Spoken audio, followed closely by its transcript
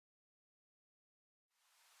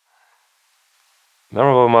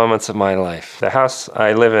Memorable moments of my life. The house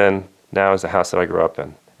I live in now is the house that I grew up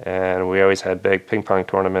in. And we always had big ping pong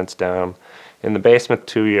tournaments down in the basement.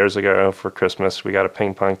 2 years ago for Christmas, we got a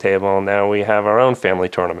ping pong table. Now we have our own family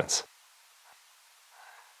tournaments.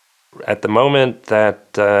 At the moment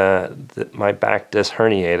that my back disc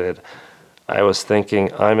herniated, I was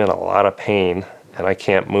thinking, I'm in a lot of pain and I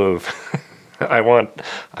can't move. I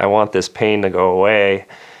want this pain to go away.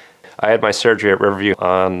 I had my surgery at Riverview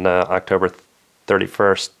on October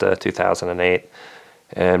 31st, 2008,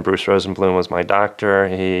 and Bruce Rosenblum was my doctor.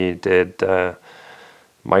 He did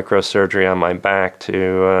microsurgery on my back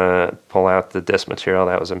to pull out the disc material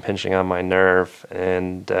that was impinging on my nerve,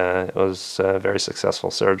 and it was a very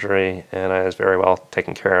successful surgery, and I was very well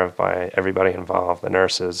taken care of by everybody involved, the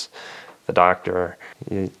nurses, the doctor.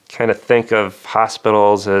 You kind of think of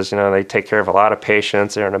hospitals as, they take care of a lot of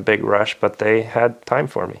patients, they're in a big rush, but they had time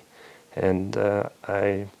for me. And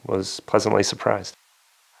I was pleasantly surprised.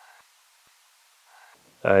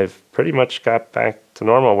 I've pretty much got back to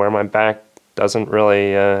normal where my back doesn't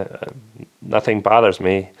really, nothing bothers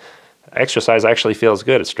me. Exercise actually feels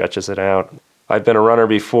good, it stretches it out. I've been a runner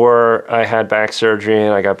before I had back surgery,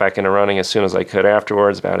 and I got back into running as soon as I could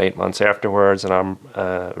afterwards, about 8 months afterwards, and I'm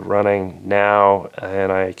running now,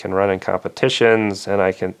 and I can run in competitions, and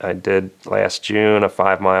I did last June a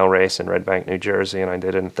 5-mile race in Red Bank, New Jersey, and I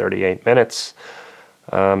did it in 38 minutes.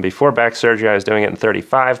 Before back surgery, I was doing it in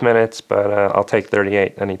 35 minutes, but I'll take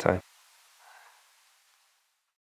 38 anytime.